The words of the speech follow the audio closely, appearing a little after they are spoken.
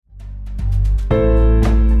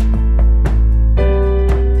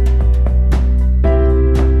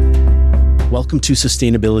Welcome to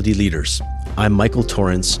Sustainability Leaders. I'm Michael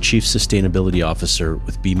Torrance, Chief Sustainability Officer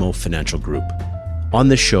with BMO Financial Group. On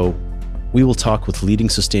this show, we will talk with leading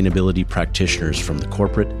sustainability practitioners from the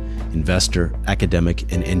corporate, investor, academic,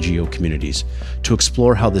 and NGO communities to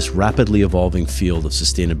explore how this rapidly evolving field of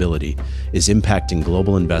sustainability is impacting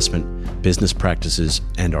global investment, business practices,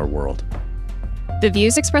 and our world. The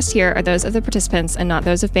views expressed here are those of the participants and not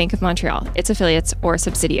those of Bank of Montreal, its affiliates, or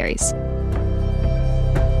subsidiaries.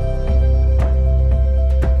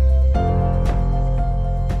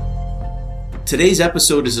 Today's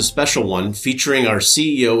episode is a special one featuring our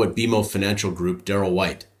CEO at BMO Financial Group, Darryl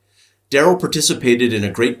White. Darryl participated in a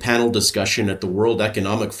great panel discussion at the World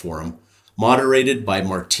Economic Forum, moderated by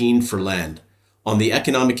Martine Ferland, on the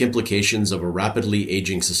economic implications of a rapidly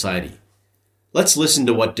aging society. Let's listen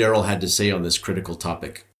to what Darryl had to say on this critical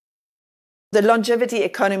topic. The longevity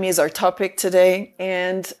economy is our topic today,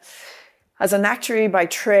 and as an actuary by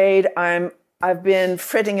trade, I've been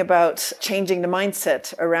fretting about changing the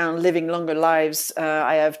mindset around living longer lives.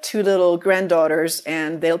 I have two little granddaughters,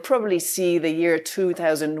 and they'll probably see the year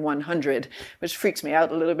 2100, which freaks me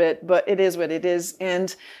out a little bit, but it is what it is.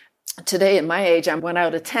 And today, at my age, I'm 1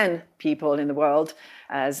 out of 10 people in the world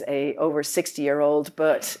as a over 60-year-old,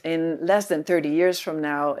 but in less than 30 years from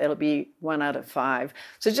now, it'll be 1 out of 5.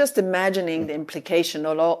 So just imagining the implication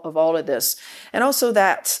of all of this. And also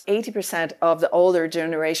that 80% of the older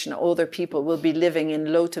generation, older people, will be living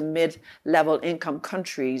in low to mid-level income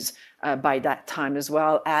countries by that time, as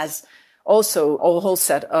well as also a whole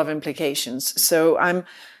set of implications. So I'm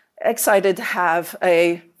excited to have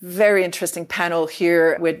a very interesting panel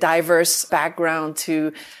here with diverse background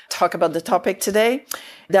to talk about the topic today.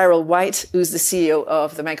 Darryl White, who's the CEO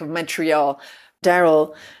of the Bank of Montreal.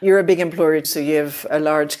 Darryl, you're a big employer, so you have a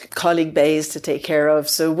large colleague base to take care of.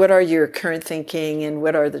 So what are your current thinking and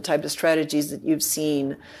what are the type of strategies that you've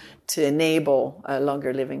seen to enable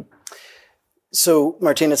longer living? So,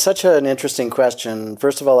 Martine, it's such an interesting question.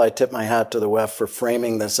 First of all, I tip my hat to the WEF for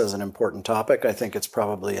framing this as an important topic. I think it's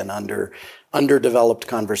probably an underdeveloped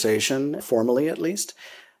conversation, formally at least.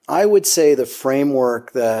 I would say the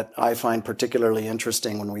framework that I find particularly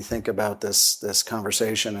interesting when we think about this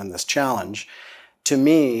conversation and this challenge, to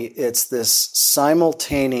me, it's this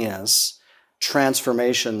simultaneous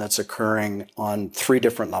transformation that's occurring on three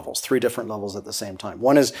different levels at the same time.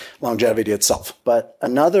 One is longevity itself, but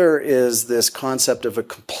another is this concept of a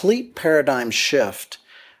complete paradigm shift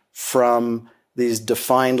from these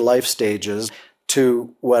defined life stages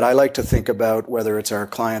to what I like to think about, whether it's our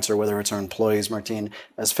clients or whether it's our employees, Martine,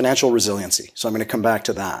 as financial resiliency. So I'm going to come back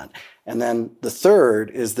to that. And then the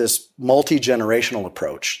third is this multi-generational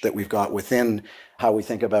approach that we've got within how we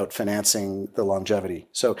think about financing the longevity.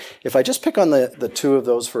 So if I just pick on the two of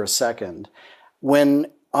those for a second, when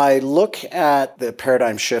I look at the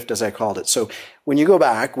paradigm shift, as I called it, so when you go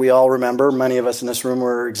back, we all remember, many of us in this room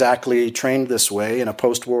were exactly trained this way in a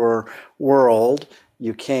post-war world.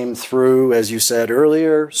 You came through, as you said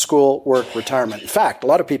earlier, school, work, retirement. In fact, a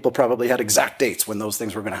lot of people probably had exact dates when those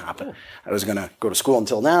things were going to happen. I was going to go to school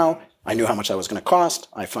until now. I knew how much that was going to cost.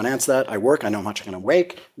 I financed that. I work. I know how much I'm going to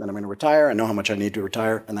make. Then I'm going to retire. I know how much I need to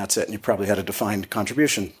retire. And that's it. And you probably had a defined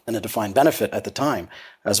contribution and a defined benefit at the time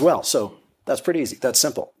as well. So that's pretty easy. That's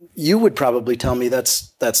simple. You would probably tell me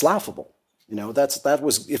that's laughable. You know, that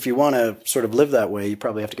was, if you want to sort of live that way, you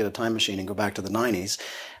probably have to get a time machine and go back to the 90s.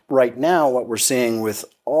 Right now, what we're seeing with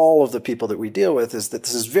all of the people that we deal with is that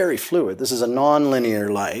this is very fluid. This is a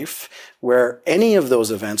nonlinear life where any of those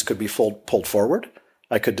events could be pulled forward.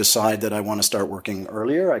 I could decide that I want to start working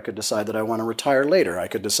earlier. I could decide that I want to retire later. I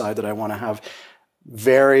could decide that I want to have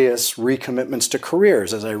various recommitments to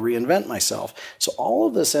careers as I reinvent myself. So all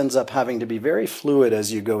of this ends up having to be very fluid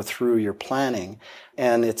as you go through your planning.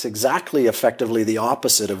 And it's exactly effectively the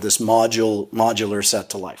opposite of this modular set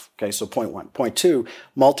to life. Okay, so point one. Point two,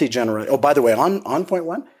 multi-generational. Oh, by the way, on point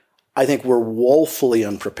one, I think we're woefully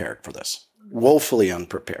unprepared for this. Woefully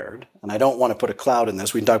unprepared. And I don't want to put a cloud in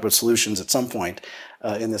this. We can talk about solutions at some point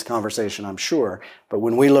in this conversation, I'm sure. But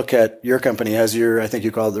when we look at your company has I think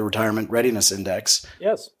you call it the Retirement Readiness Index.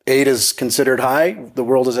 Yes. 8 is considered high. The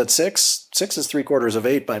world is at 6. 6 is 3/4 of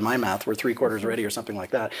 8 by my math. We're 3/4 ready or something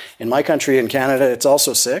like that. In my country, in Canada, it's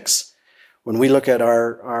also 6. When we look at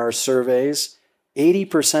our surveys,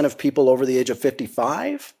 80% of people over the age of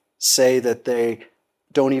 55 say that they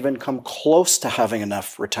don't even come close to having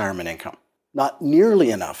enough retirement income. Not nearly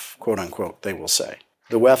enough, quote unquote, they will say.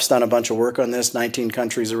 The WEF's done a bunch of work on this, 19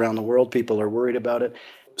 countries around the world. People are worried about it.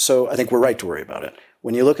 So I think we're right to worry about it.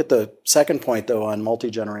 When you look at the second point, though, on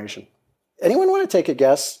multi-generation, anyone want to take a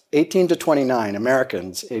guess? 18 to 29,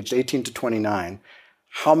 Americans aged 18 to 29,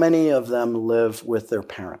 How many of them live with their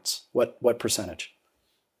parents? What percentage?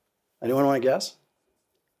 Anyone want to guess?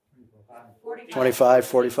 25,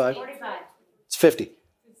 45? 45. It's 50.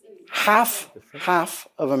 Half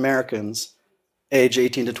of Americans age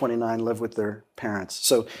 18 to 29 live with their parents.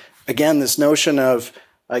 So again, this notion of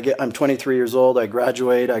I'm 23 years old, I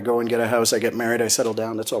graduate, I go and get a house, I get married, I settle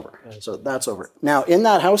down, that's over. So that's over. Now, in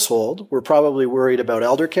that household, we're probably worried about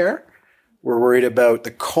elder care. We're worried about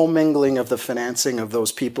the commingling of the financing of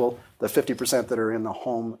those people, the 50% that are in the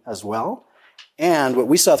home as well. And what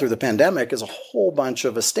we saw through the pandemic is a whole bunch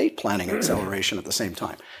of estate planning acceleration at the same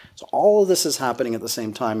time. So all of this is happening at the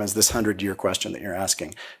same time as this 100-year question that you're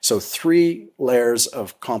asking. So 3 layers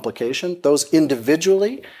of complication. Those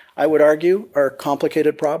individually, I would argue, are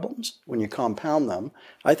complicated problems. When you compound them,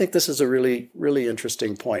 I think this is a really, really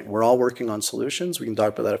interesting point. We're all working on solutions. We can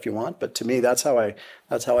talk about that if you want, but to me, that's how I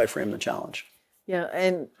frame the challenge. Yeah,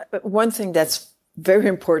 and one thing that's very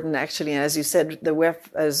important, actually, and as you said, the WEF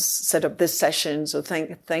has set up this session, so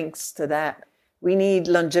thanks to that. We need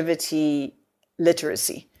longevity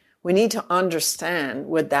literacy. We need to understand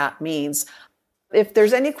what that means. If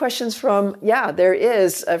there's any questions from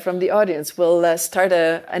the audience, we'll start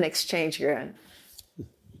an exchange here.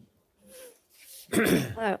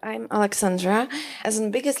 Hello, I'm Alexandra. As the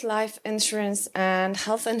biggest life insurance and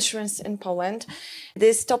health insurance in Poland,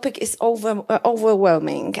 this topic is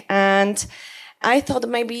overwhelming. And I thought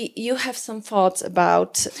maybe you have some thoughts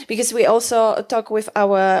about, because we also talk with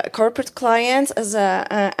our corporate clients as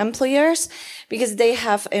employers, because they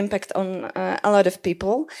have impact on a lot of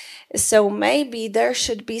people. So maybe there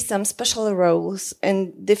should be some special roles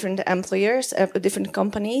in different employers, different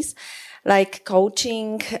companies, like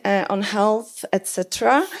coaching on health,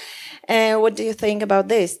 etc. What do you think about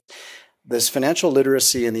this? This financial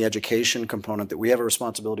literacy and the education component that we have a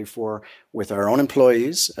responsibility for with our own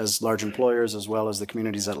employees as large employers as well as the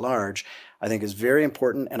communities at large, I think is very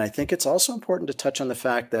important. And I think it's also important to touch on the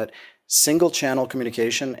fact that single channel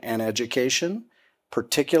communication and education,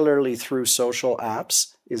 particularly through social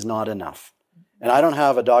apps, is not enough. And I don't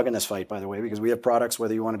have a dog in this fight, by the way, because we have products,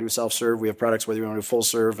 whether you want to do self-serve, we have products, whether you want to do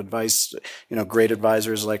full-serve advice, great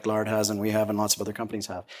advisors like Lard has and we have and lots of other companies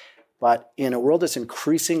have. But in a world that's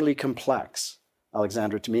increasingly complex,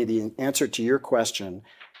 Alexandra, to me, the answer to your question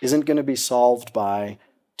isn't going to be solved by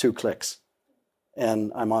 2 clicks.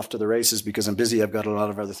 And I'm off to the races because I'm busy. I've got a lot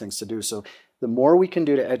of other things to do. So the more we can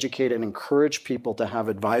do to educate and encourage people to have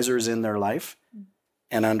advisors in their life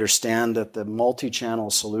and understand that the multi-channel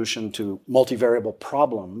solution to multivariable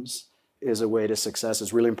problems is a way to success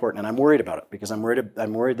is really important. And I'm worried about it because I'm worried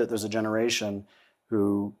that there's a generation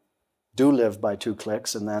who do live by 2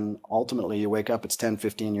 clicks, and then ultimately you wake up, it's 10,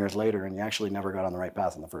 15 years later, and you actually never got on the right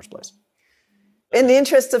path in the first place. In the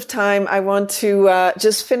interest of time, I want to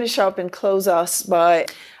just finish up and close us by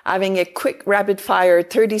having a quick rapid fire,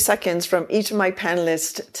 30 seconds from each of my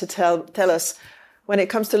panelists to tell us, when it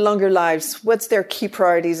comes to longer lives, what's their key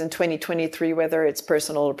priorities in 2023, whether it's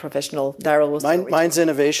personal or professional? Daryl, mine's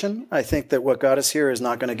innovation. I think that what got us here is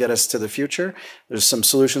not going to get us to the future. There's some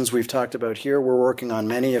solutions we've talked about here. We're working on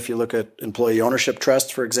many. If you look at employee ownership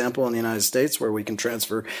trusts, for example, in the United States, where we can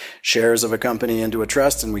transfer shares of a company into a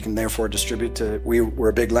trust and we can therefore distribute to, we're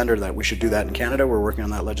a big lender to that. We should do that in Canada. We're working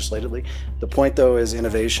on that legislatively. The point, though, is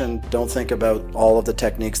innovation. Don't think about all of the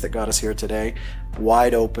techniques that got us here today.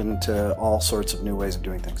 Wide open to all sorts of new ways of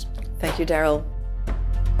doing things. Thank you, Daryl.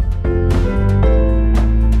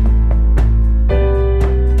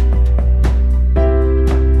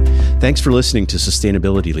 Thanks for listening to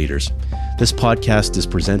Sustainability Leaders. This podcast is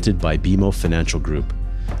presented by BMO Financial Group.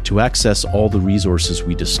 To access all the resources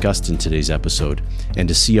we discussed in today's episode and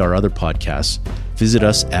to see our other podcasts, visit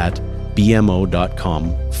us at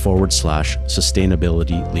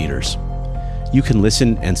bmo.com/sustainability leaders. You can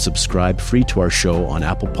listen and subscribe free to our show on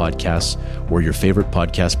Apple Podcasts or your favorite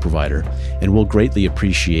podcast provider, and we'll greatly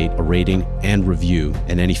appreciate a rating and review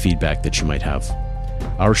and any feedback that you might have.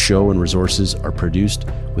 Our show and resources are produced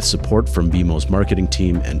with support from BMO's marketing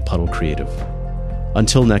team and Puddle Creative.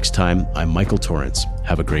 Until next time, I'm Michael Torrance.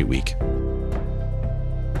 Have a great week.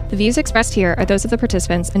 The views expressed here are those of the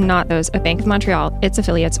participants and not those of Bank of Montreal, its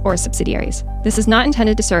affiliates, or subsidiaries. This is not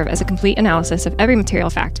intended to serve as a complete analysis of every material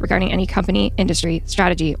fact regarding any company, industry,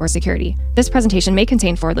 strategy, or security. This presentation may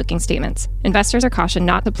contain forward-looking statements. Investors are cautioned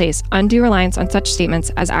not to place undue reliance on such statements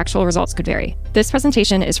as actual results could vary. This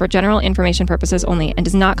presentation is for general information purposes only and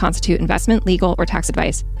does not constitute investment, legal, or tax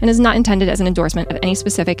advice, and is not intended as an endorsement of any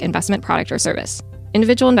specific investment product or service.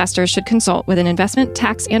 Individual investors should consult with an investment,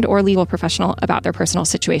 tax, and/or legal professional about their personal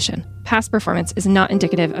situation. Past performance is not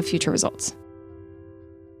indicative of future results.